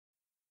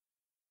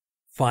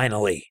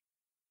Finally,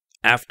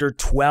 after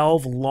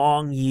 12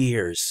 long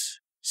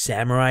years,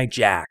 Samurai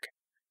Jack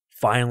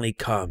finally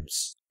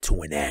comes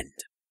to an end.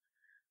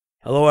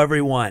 Hello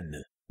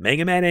everyone,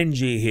 Mega Man NG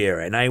here,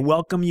 and I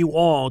welcome you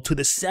all to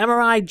the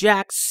Samurai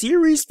Jack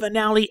series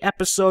finale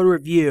episode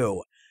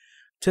review.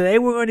 Today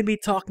we're going to be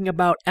talking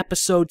about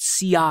episode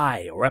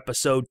CI, or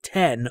episode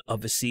 10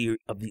 of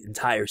the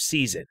entire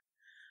season.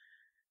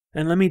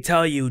 And let me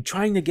tell you,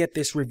 trying to get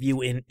this review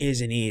in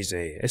isn't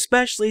easy,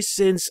 especially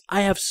since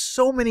I have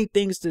so many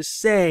things to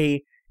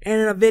say,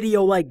 and in a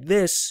video like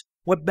this,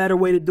 what better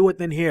way to do it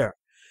than here?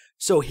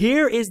 So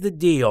here is the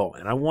deal,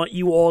 and I want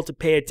you all to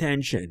pay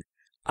attention.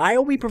 I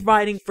will be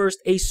providing first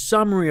a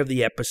summary of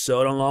the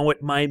episode along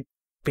with my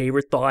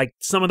favorite thought, like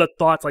some of the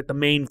thoughts, like the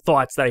main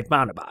thoughts that I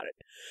found about it.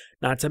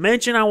 Not to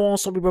mention, I will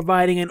also be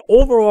providing an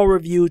overall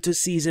review to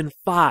Season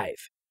 5.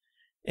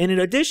 And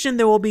in addition,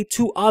 there will be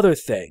two other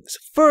things.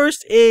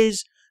 First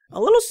is a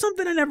little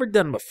something I've never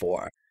done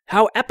before.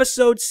 How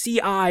episode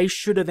CI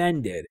should have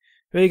ended.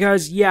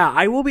 Because, yeah,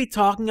 I will be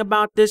talking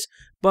about this,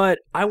 but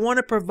I want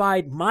to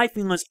provide my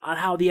feelings on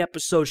how the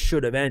episode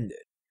should have ended.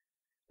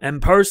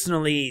 And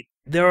personally,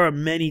 there are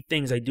many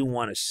things I do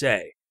want to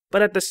say.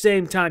 But at the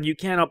same time, you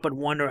can't help but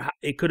wonder how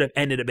it could have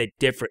ended a bit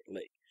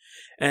differently.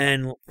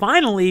 And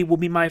finally, will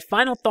be my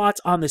final thoughts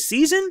on the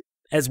season,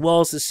 as well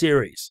as the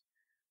series.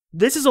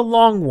 This is a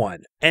long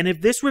one, and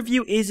if this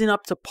review isn't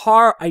up to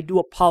par, I do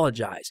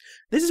apologize.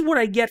 This is what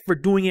I get for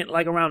doing it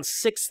like around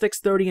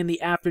 6:30 in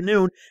the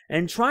afternoon,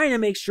 and trying to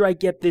make sure I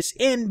get this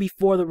in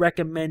before the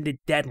recommended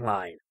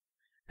deadline.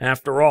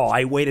 After all,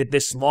 I waited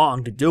this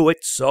long to do it,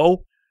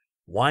 so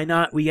why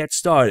not we get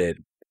started?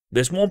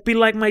 This won't be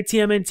like my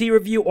TMNT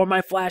review or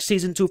my Flash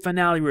Season 2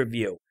 finale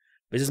review.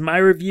 This is my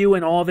review,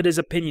 and all of it is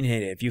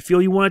opinionated. If you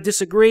feel you want to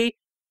disagree,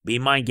 be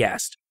my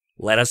guest.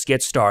 Let us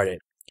get started.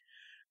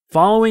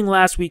 Following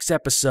last week's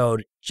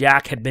episode,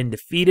 Jack had been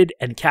defeated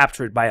and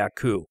captured by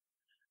Aku.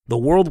 The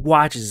world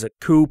watches as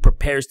Aku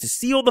prepares to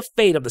seal the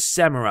fate of the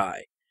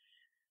samurai.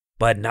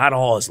 But not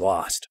all is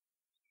lost.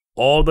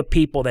 All the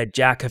people that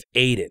Jack have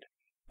aided,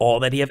 all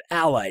that he have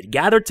allied,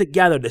 gathered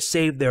together to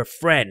save their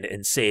friend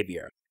and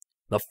savior.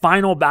 The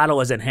final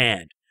battle is at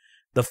hand.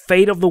 The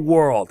fate of the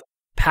world,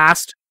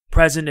 past,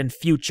 present, and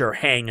future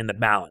hang in the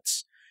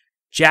balance.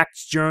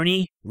 Jack's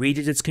journey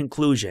reaches its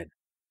conclusion.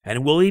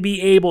 And will he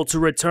be able to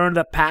return to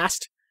the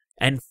past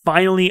and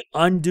finally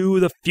undo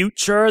the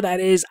future that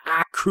is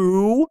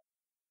Aku?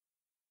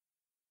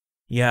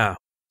 Yeah.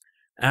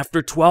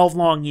 After 12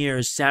 long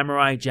years,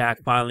 Samurai Jack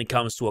finally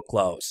comes to a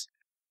close.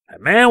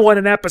 And man, what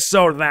an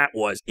episode that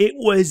was. It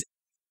was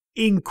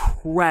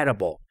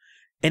incredible.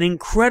 An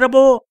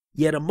incredible,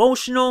 yet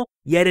emotional,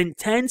 yet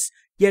intense,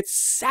 yet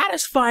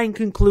satisfying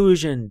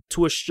conclusion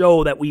to a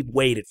show that we've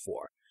waited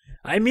for.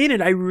 I mean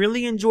it, I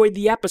really enjoyed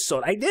the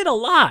episode. I did a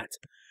lot.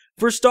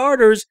 For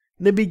starters,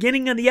 the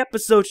beginning of the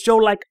episode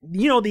showed, like,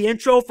 the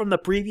intro from the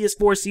previous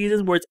 4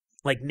 seasons where it's,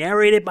 like,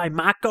 narrated by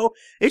Mako.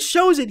 It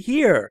shows it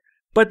here.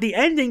 But the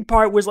ending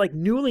part was, like,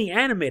 newly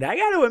animated. I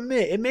gotta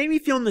admit, it made me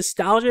feel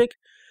nostalgic.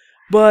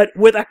 But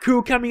with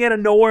Aku coming out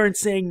of nowhere and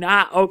saying,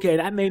 nah, okay,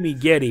 that made me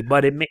giddy.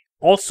 But it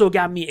also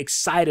got me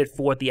excited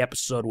for what the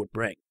episode would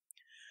bring.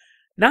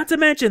 Not to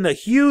mention the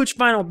huge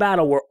final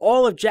battle where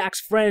all of Jack's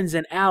friends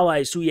and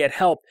allies who he had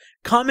helped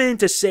come in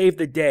to save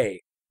the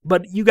day.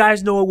 But you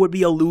guys know it would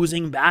be a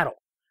losing battle.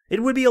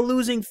 It would be a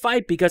losing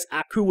fight because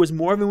Aku was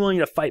more than willing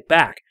to fight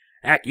back.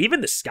 Heck,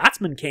 even the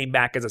Scotsman came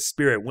back as a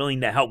spirit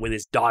willing to help with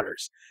his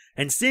daughters.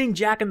 And seeing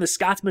Jack and the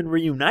Scotsman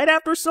reunite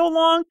after so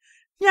long,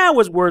 yeah, it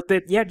was worth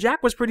it. Yeah,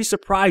 Jack was pretty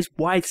surprised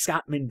why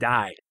Scotsman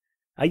died.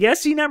 I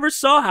guess he never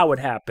saw how it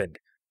happened.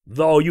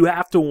 Though you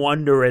have to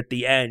wonder at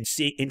the end,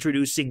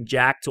 introducing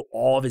Jack to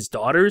all of his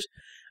daughters.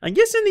 I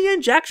guess in the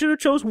end, Jack should have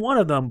chose one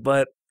of them,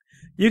 but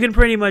you can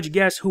pretty much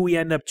guess who he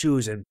ended up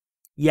choosing.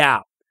 Yeah,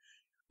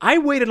 I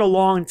waited a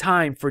long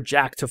time for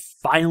Jack to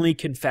finally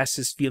confess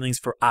his feelings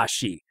for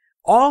Ashi.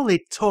 All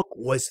it took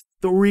was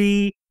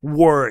 3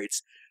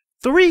 words.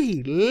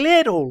 3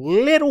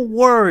 little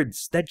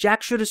words that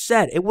Jack should have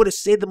said. It would have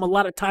saved them a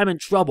lot of time and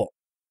trouble.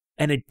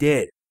 And it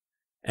did.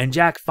 And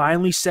Jack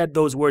finally said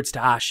those words to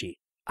Ashi.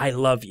 I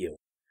love you.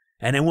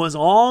 And it was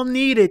all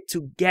needed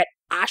to get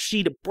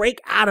Ashi to break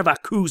out of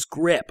Aku's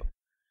grip.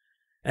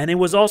 And it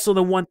was also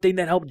the one thing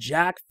that helped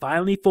Jack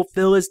finally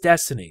fulfill his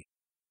destiny.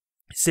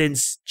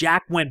 Since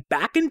Jack went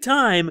back in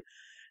time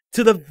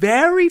to the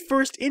very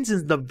first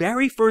instance, the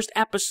very first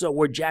episode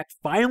where Jack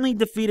finally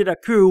defeated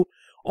Aku,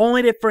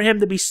 only for him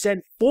to be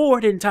sent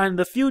forward in time to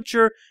the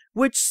future,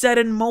 which set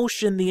in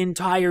motion the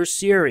entire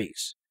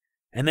series.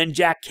 And then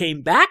Jack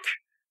came back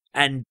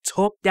and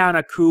took down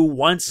Aku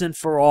once and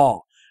for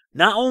all,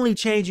 not only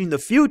changing the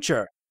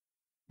future,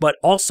 but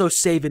also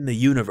saving the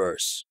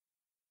universe.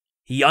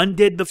 He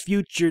undid the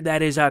future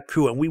that is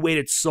Aku, and we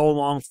waited so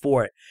long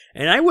for it.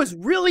 And I was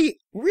really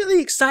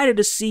excited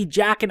to see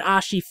Jack and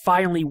Ashi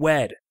finally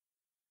wed.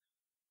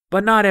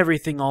 But not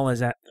everything all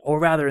is or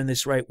rather in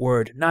this right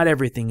word, not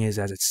everything is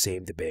as it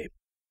seemed to be.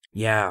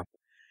 Yeah.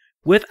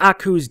 With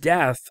Aku's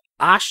death,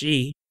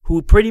 Ashi,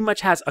 who pretty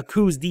much has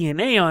Aku's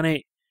DNA on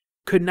it,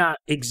 could not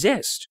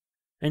exist.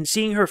 And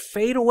seeing her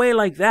fade away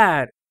like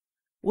that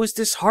was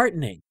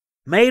disheartening.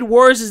 Made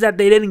worse is that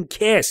they didn't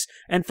kiss,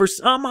 and for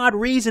some odd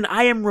reason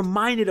I am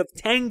reminded of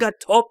Tenga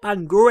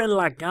Topan Gurren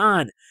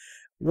Lagann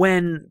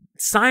when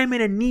Simon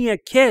and Nia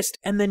kissed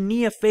and then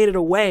Nia faded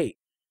away.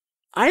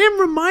 I am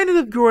reminded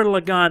of Gurren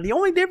Lagann. The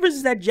only difference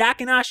is that Jack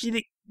and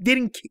Ashi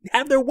didn't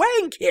have their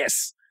wedding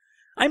kiss.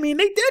 I mean,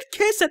 they did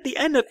kiss at the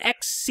end of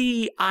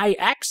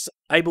XCIX,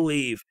 I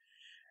believe.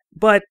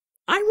 But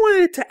I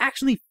wanted it to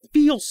actually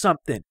feel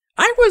something.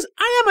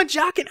 I am a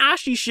Jack and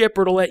Ashi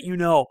shipper, to let you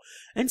know.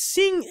 And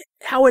seeing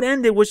how it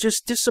ended was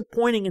just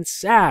disappointing and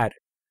sad.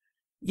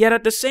 Yet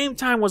at the same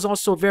time was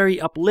also very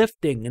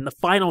uplifting in the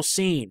final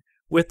scene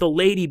with the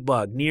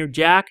ladybug near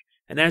Jack,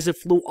 and as it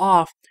flew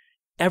off,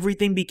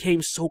 everything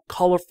became so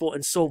colorful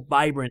and so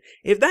vibrant.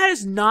 If that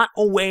is not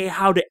a way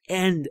how to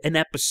end an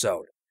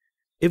episode,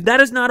 if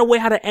that is not a way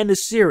how to end a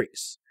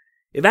series,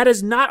 if that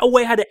is not a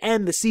way how to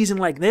end the season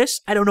like this,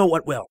 I don't know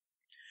what will.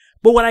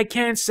 But what I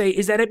can say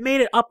is that it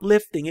made it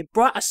uplifting. It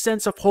brought a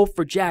sense of hope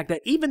for Jack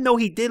that even though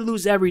he did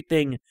lose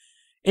everything,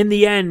 in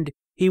the end,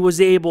 he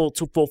was able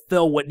to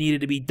fulfill what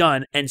needed to be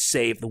done and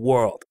save the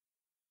world.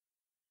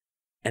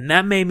 And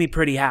that made me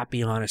pretty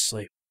happy,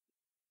 honestly.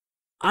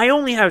 I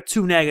only have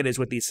 2 negatives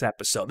with this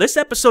episode. This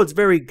episode's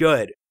very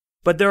good,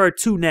 but there are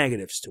 2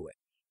 negatives to it.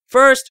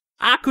 First,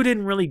 Aku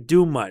didn't really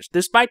do much,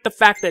 despite the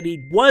fact that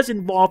he was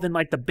involved in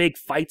like the big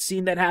fight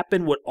scene that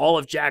happened with all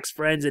of Jack's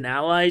friends and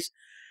allies.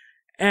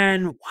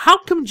 And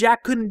how come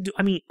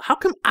how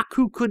come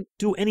Aku couldn't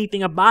do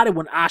anything about it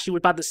when Ashi was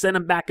about to send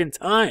him back in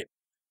time?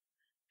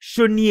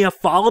 Shouldn't he have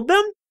followed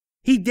them?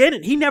 He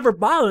didn't. He never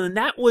bothered, and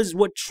that was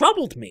what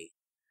troubled me.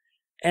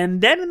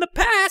 And then in the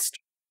past,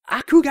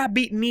 Aku got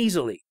beaten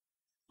easily.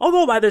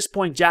 Although by this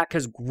point, Jack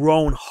has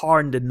grown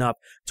hardened enough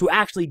to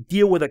actually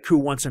deal with Aku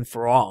once and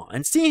for all,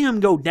 and seeing him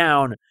go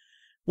down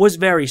was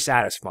very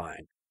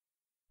satisfying.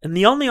 And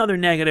the only other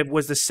negative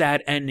was the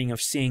sad ending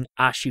of seeing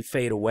Ashi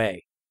fade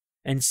away,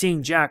 and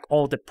seeing Jack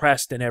all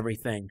depressed and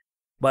everything,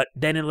 but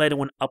then it led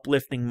to an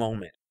uplifting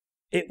moment.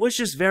 It was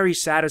just very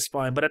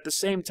satisfying, but at the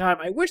same time,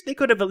 I wish they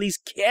could have at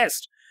least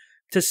kissed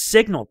to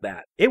signal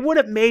that. It would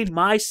have made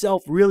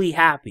myself really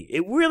happy.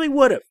 It really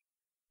would have.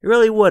 It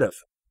really would have.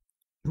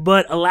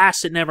 But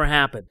alas, it never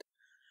happened.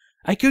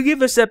 I could give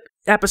this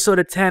episode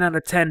a 10 out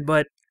of 10,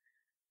 but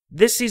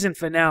this season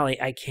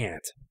finale, I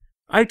can't.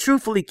 I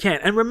truthfully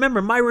can't. And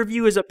remember, my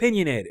review is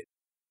opinionated.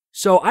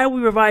 So I will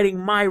be providing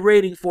my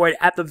rating for it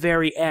at the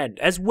very end,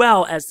 as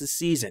well as the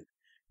season.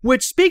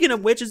 Which, speaking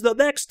of which, is the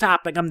next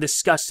topic I'm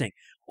discussing.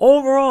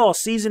 Overall,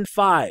 Season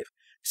 5.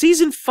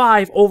 Season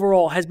 5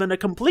 overall has been a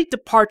complete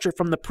departure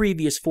from the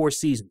previous 4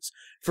 seasons.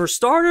 For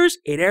starters,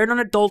 it aired on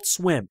Adult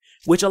Swim,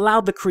 which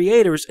allowed the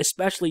creators,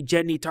 especially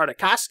Genndy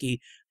Tartakovsky,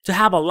 to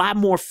have a lot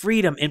more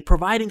freedom in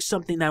providing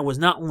something that was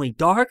not only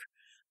dark,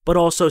 but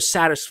also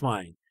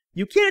satisfying.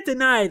 You can't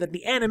deny that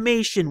the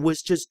animation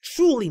was just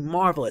truly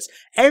marvelous.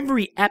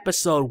 Every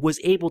episode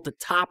was able to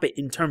top it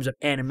in terms of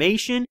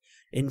animation,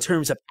 in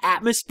terms of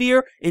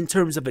atmosphere, in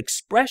terms of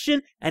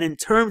expression, and in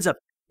terms of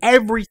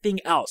everything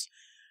else.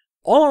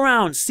 All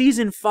around,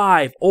 Season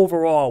 5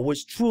 overall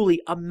was truly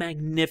a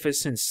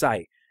magnificent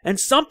sight, and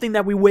something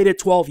that we waited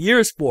 12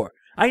 years for.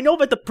 I know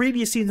that the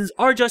previous seasons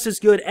are just as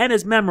good and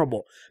as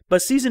memorable,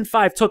 but Season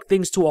 5 took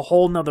things to a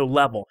whole nother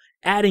level,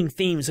 adding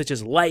themes such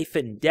as life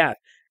and death,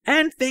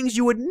 and things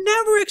you would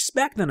never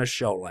expect on a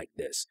show like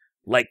this.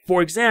 Like,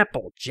 for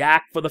example,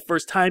 Jack for the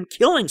first time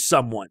killing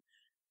someone.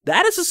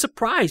 That is a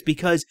surprise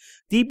because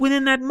deep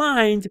within that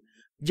mind,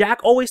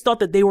 Jack always thought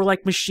that they were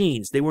like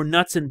machines. They were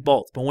nuts and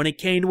bolts. But when it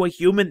came to a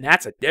human,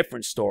 that's a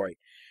different story.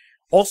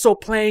 Also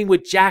playing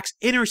with Jack's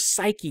inner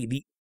psyche,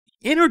 the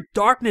inner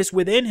darkness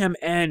within him,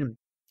 and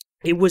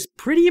it was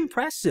pretty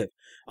impressive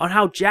on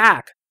how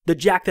Jack, the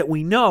Jack that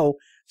we know,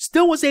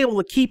 still was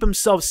able to keep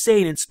himself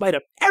sane in spite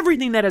of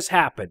everything that has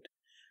happened.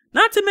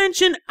 Not to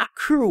mention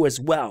Aku as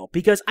well,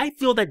 because I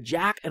feel that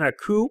Jack and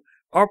Aku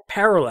are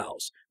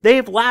parallels. They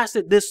have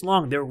lasted this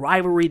long. Their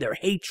rivalry, their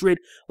hatred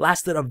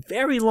lasted a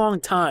very long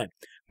time.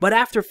 But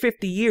after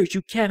 50 years,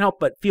 you can't help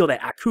but feel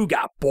that Aku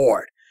got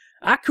bored.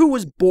 Aku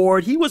was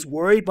bored, he was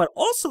worried, but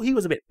also he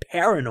was a bit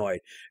paranoid.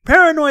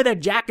 Paranoid that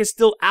Jack is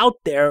still out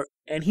there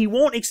and he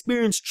won't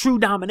experience true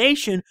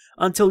domination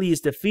until he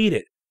is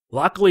defeated.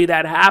 Luckily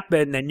that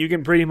happened, and you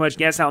can pretty much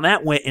guess how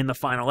that went in the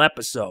final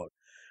episode.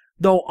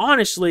 Though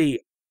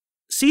honestly,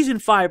 Season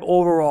 5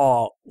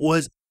 overall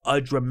was a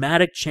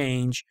dramatic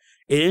change.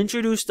 It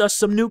introduced us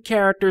some new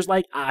characters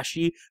like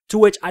Ashi, to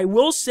which I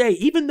will say,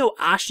 even though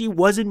Ashi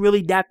wasn't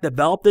really that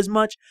developed as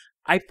much,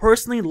 I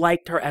personally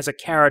liked her as a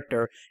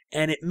character,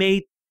 and it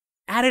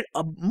added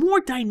a more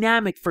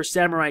dynamic for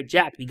Samurai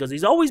Jack, because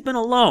he's always been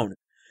alone,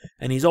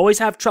 and he's always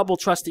had trouble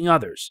trusting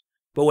others.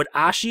 But with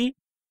Ashi,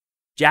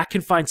 Jack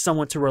can find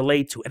someone to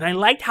relate to, and I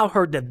liked how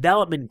her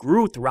development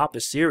grew throughout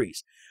the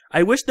series.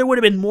 I wish there would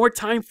have been more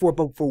time for it,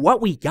 but for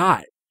what we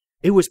got,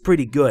 it was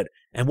pretty good.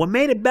 And what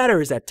made it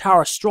better is that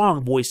Tara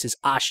Strong voices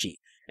Ashi,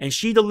 and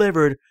she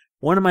delivered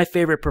one of my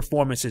favorite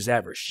performances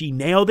ever. She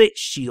nailed it,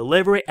 she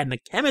delivered it, and the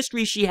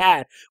chemistry she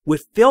had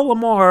with Phil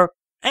LaMarr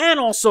and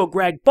also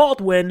Greg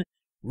Baldwin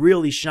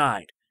really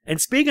shined. And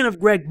speaking of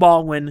Greg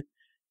Baldwin,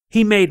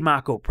 he made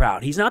Mako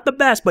proud. He's not the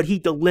best, but he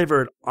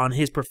delivered on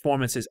his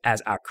performances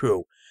as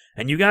Aku.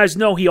 And you guys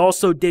know he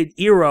also did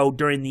Iroh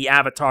during the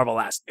Avatar The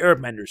Last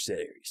Airbender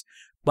series.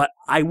 But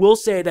I will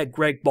say that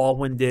Greg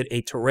Baldwin did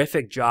a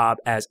terrific job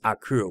as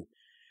Aku.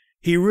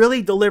 He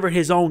really delivered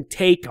his own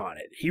take on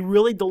it. He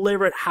really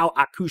delivered how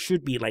Aku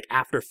should be like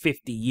after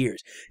 50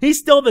 years. He's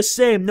still the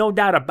same, no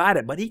doubt about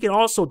it, but he can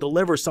also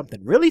deliver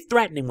something really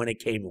threatening when it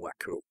came to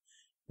Aku.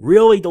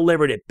 Really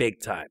delivered it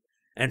big time.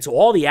 And to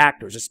all the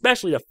actors,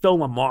 especially to Phil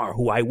LaMarr,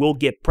 who I will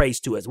give praise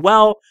to as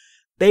well,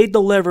 they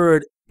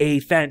delivered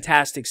a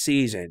fantastic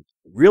season.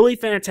 Really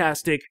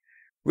fantastic,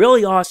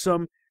 really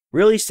awesome,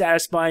 really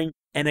satisfying,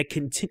 and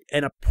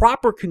a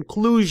proper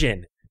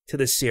conclusion to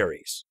the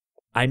series.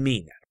 I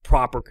mean that.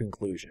 Proper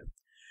conclusion.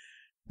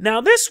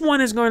 Now, this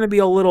one is going to be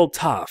a little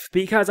tough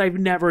because I've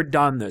never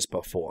done this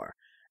before.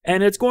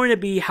 And it's going to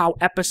be how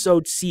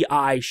episode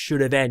CI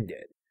should have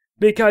ended.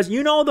 Because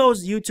you know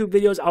those YouTube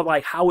videos of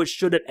like how it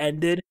should have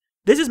ended?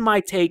 This is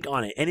my take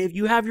on it. And if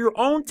you have your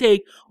own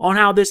take on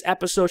how this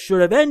episode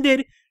should have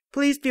ended,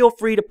 please feel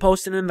free to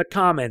post it in the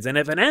comments. And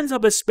if it ends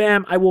up as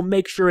spam, I will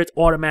make sure it's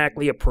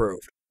automatically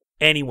approved.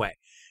 Anyway,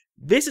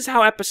 this is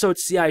how episode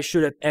CI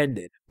should have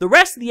ended. The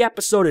rest of the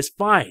episode is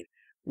fine.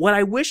 What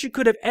I wish it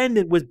could have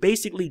ended was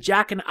basically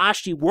Jack and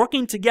Ashi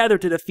working together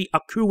to defeat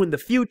Aku in the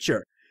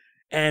future.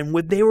 And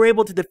when they were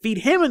able to defeat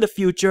him in the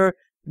future,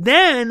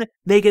 then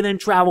they can then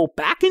travel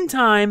back in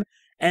time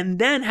and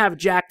then have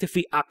Jack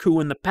defeat Aku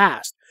in the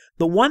past.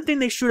 The one thing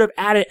they should have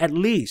added at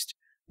least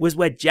was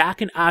with Jack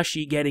and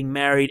Ashi getting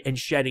married and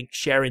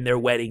sharing their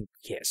wedding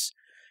kiss.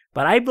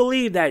 But I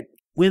believe that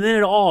within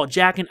it all,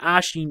 Jack and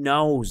Ashi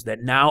knows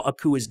that now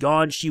Aku is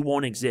gone, she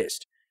won't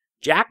exist.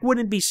 Jack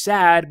wouldn't be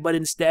sad, but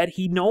instead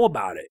he'd know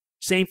about it.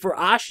 Same for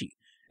Ashi,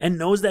 and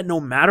knows that no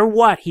matter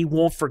what, he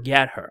won't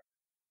forget her.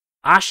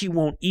 Ashi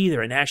won't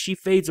either, and as she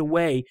fades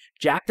away,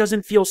 Jack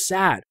doesn't feel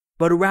sad,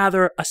 but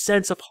rather a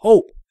sense of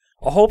hope.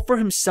 A hope for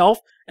himself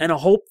and a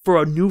hope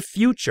for a new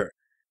future.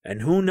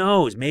 And who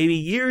knows, maybe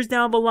years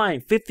down the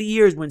line, 50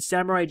 years when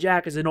Samurai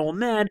Jack is an old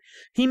man,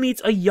 he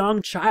meets a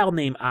young child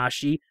named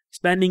Ashi,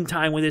 spending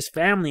time with his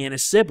family and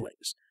his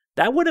siblings.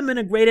 That would have been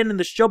a great end of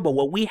the show, but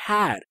what we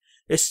had,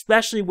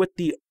 especially with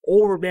the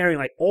overbearing,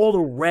 like all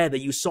the red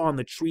that you saw on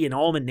the tree and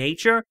all the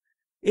nature,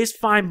 is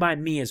fine by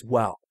me as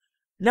well.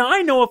 Now,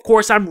 I know, of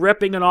course, I'm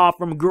ripping it off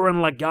from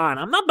Gurren Lagann.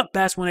 I'm not the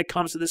best when it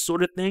comes to this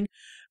sort of thing,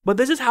 but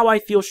this is how I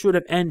feel should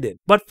have ended.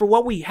 But for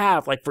what we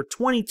have, like for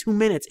 22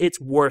 minutes,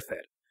 it's worth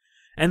it.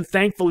 And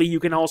thankfully, you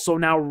can also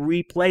now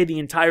replay the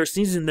entire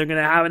season. They're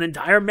going to have an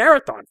entire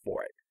marathon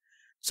for it.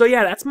 So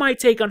yeah, that's my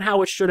take on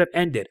how it should have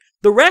ended.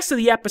 The rest of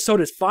the episode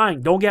is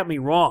fine, don't get me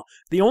wrong.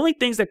 The only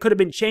things that could have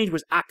been changed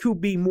was Aku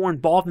being more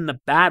involved in the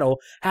battle,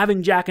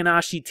 having Jack and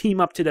Ashi team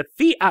up to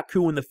defeat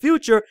Aku in the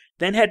future,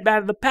 then head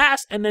back to the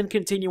past, and then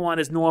continue on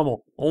as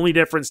normal. Only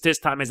difference this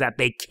time is that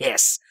they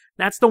kiss.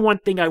 That's the one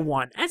thing I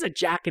want. As a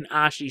Jack and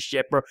Ashi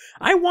shipper,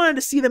 I wanted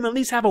to see them at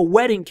least have a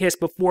wedding kiss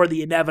before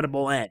the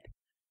inevitable end.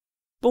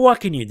 But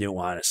what can you do,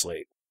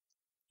 honestly?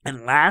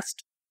 And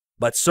last,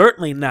 but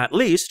certainly not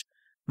least,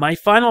 my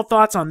final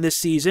thoughts on this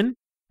season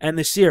and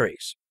the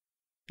series.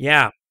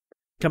 Yeah,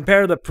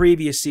 compared to the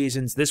previous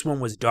seasons, this one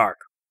was dark.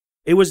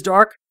 It was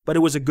dark, but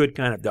it was a good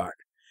kind of dark.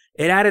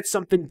 It added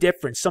something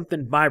different,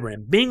 something vibrant,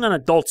 and being on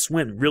Adult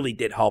Swim really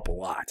did help a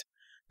lot.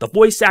 The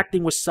voice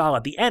acting was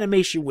solid, the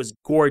animation was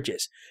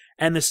gorgeous,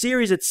 and the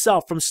series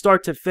itself, from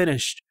start to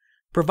finish,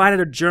 provided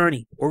a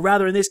journey, or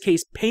rather in this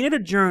case, painted a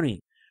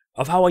journey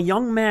of how a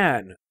young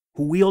man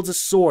who wields a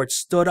sword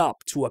stood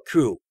up to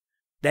Aku,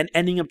 then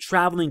ending up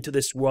traveling to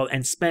this world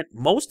and spent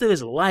most of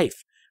his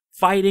life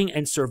fighting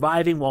and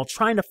surviving while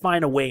trying to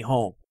find a way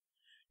home.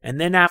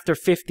 And then after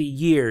 50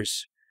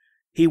 years,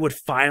 he would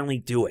finally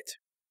do it.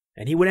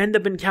 And he would end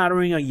up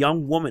encountering a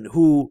young woman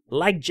who,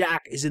 like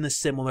Jack, is in a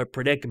similar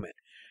predicament.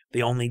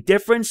 The only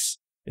difference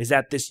is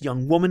that this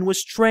young woman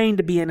was trained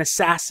to be an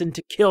assassin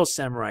to kill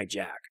Samurai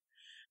Jack.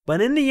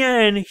 But in the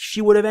end,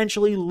 she would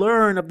eventually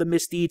learn of the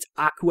misdeeds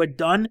Aku had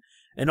done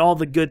and all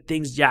the good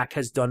things Jack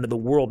has done to the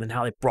world and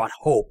how it brought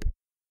hope.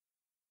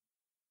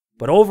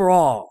 But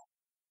overall,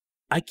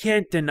 I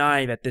can't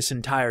deny that this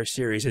entire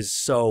series is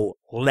so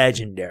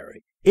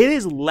legendary. It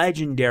is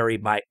legendary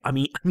I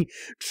mean,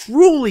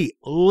 truly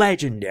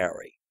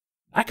legendary.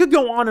 I could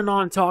go on and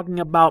on talking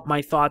about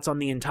my thoughts on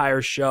the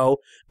entire show,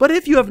 but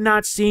if you have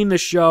not seen the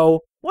show,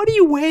 what are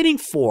you waiting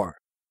for?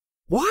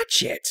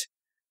 Watch it.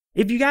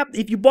 If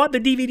you bought the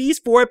DVDs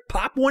for it,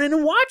 pop one in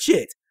and watch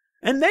it.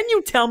 And then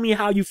you tell me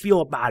how you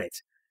feel about it.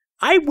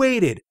 I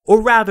waited,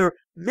 or rather,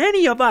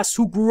 many of us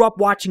who grew up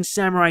watching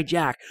Samurai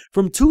Jack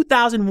from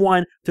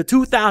 2001 to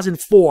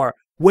 2004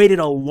 waited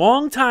a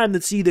long time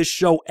to see this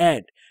show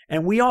end,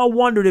 and we all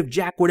wondered if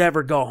Jack would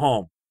ever go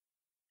home.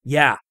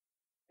 Yeah,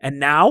 and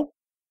now,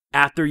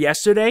 after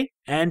yesterday,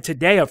 and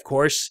today of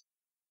course,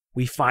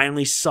 we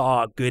finally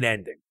saw a good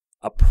ending,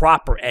 a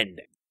proper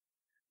ending.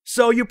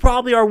 So you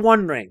probably are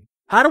wondering,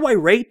 how do I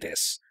rate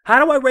this?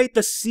 How do I rate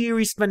the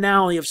series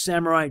finale of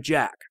Samurai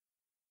Jack?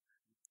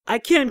 I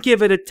can't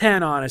give it a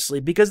 10, honestly,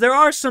 because there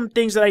are some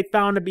things that I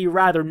found to be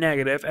rather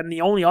negative, and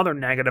the only other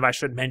negative I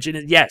should mention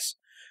is, yes,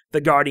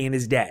 the Guardian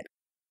is dead.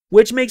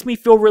 Which makes me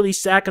feel really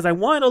sad, because I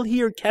want to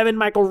hear Kevin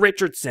Michael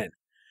Richardson.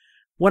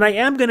 What I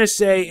am going to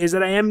say is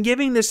that I am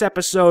giving this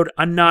episode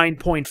a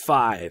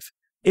 9.5.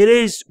 It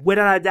is,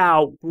 without a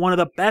doubt, one of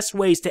the best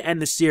ways to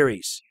end the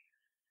series.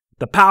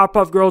 The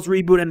Powerpuff Girls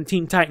reboot and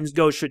Teen Titans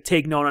Go should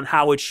take note on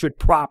how it should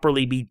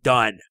properly be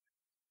done.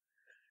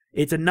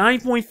 It's a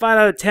 9.5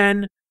 out of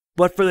 10,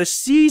 but for the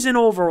season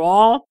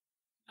overall,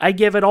 I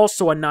give it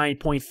also a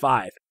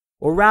 9.5.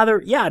 Or rather,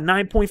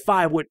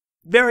 9.5 would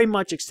very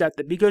much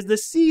accept it because the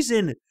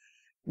season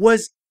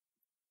was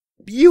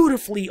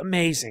beautifully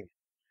amazing.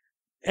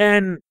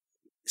 And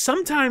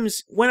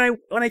sometimes when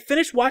I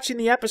finished watching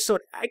the episode,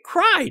 I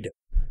cried.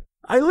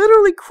 I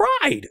literally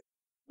cried.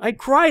 I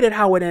cried at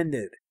how it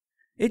ended.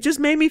 It just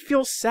made me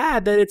feel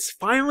sad that it's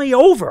finally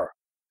over.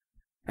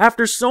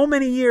 After so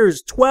many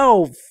years,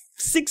 12,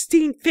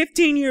 16,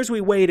 15 years we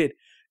waited,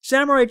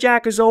 Samurai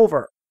Jack is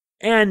over.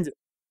 And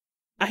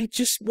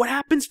what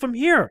happens from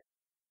here?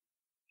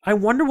 I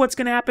wonder what's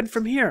going to happen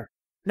from here.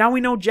 Now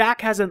we know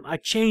Jack has a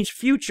changed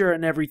future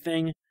and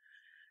everything,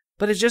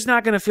 but it's just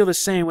not going to feel the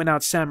same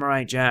without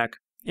Samurai Jack.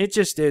 It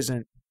just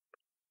isn't.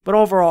 But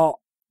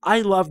overall,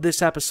 I love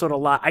this episode a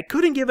lot. I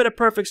couldn't give it a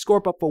perfect score,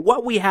 but for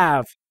what we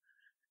have,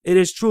 it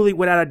is truly,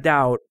 without a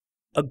doubt,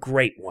 a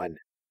great one.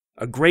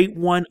 A great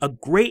one, a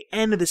great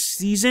end of the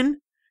season,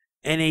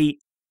 and a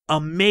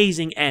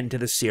amazing end to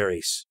the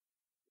series.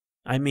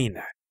 I mean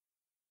that.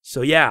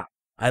 So yeah,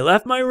 I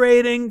left my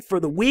rating for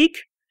the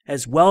week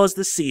as well as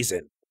the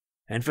season.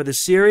 And for the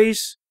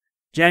series,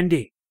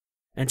 Genndy.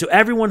 And to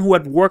everyone who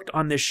had worked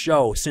on this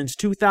show since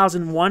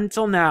 2001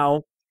 till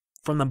now,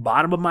 from the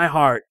bottom of my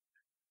heart,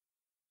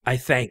 I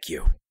thank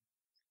you.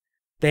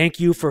 Thank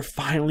you for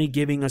finally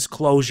giving us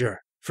closure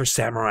for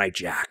Samurai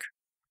Jack.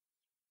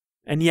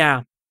 And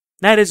yeah,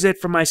 that is it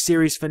for my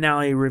series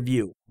finale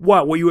review.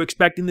 What, were you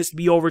expecting this to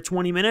be over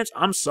 20 minutes?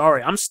 I'm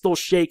sorry, I'm still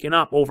shaken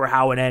up over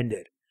how it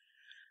ended.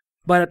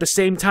 But at the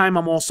same time,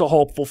 I'm also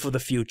hopeful for the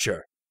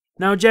future.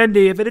 Now,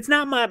 Genndy, if it's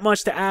not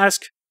much to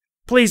ask,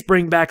 please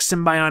bring back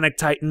Symbionic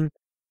Titan.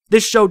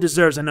 This show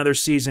deserves another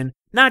season,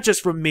 not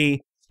just from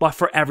me, but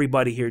for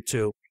everybody here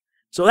too.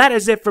 So that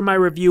is it for my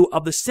review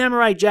of the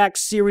Samurai Jack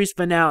series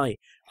finale.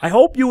 I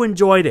hope you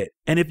enjoyed it,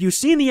 and if you've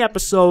seen the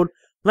episode,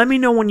 let me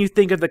know what you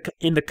think of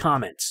in the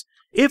comments.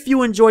 If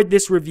you enjoyed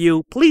this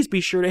review, please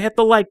be sure to hit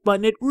the like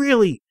button. It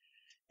really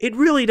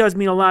does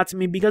mean a lot to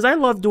me because I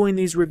love doing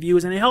these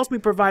reviews and it helps me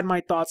provide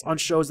my thoughts on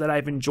shows that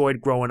I've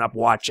enjoyed growing up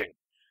watching.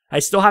 I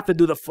still have to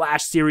do the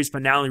Flash series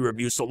finale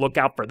review, so look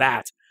out for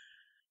that.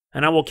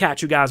 And I will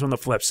catch you guys on the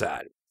flip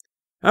side.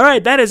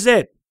 Alright, that is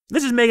it.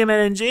 This is Mega Man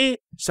NG,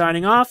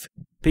 signing off.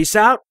 Peace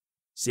out.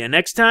 See you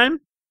next time.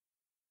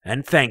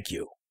 And thank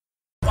you.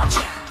 Watch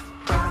out.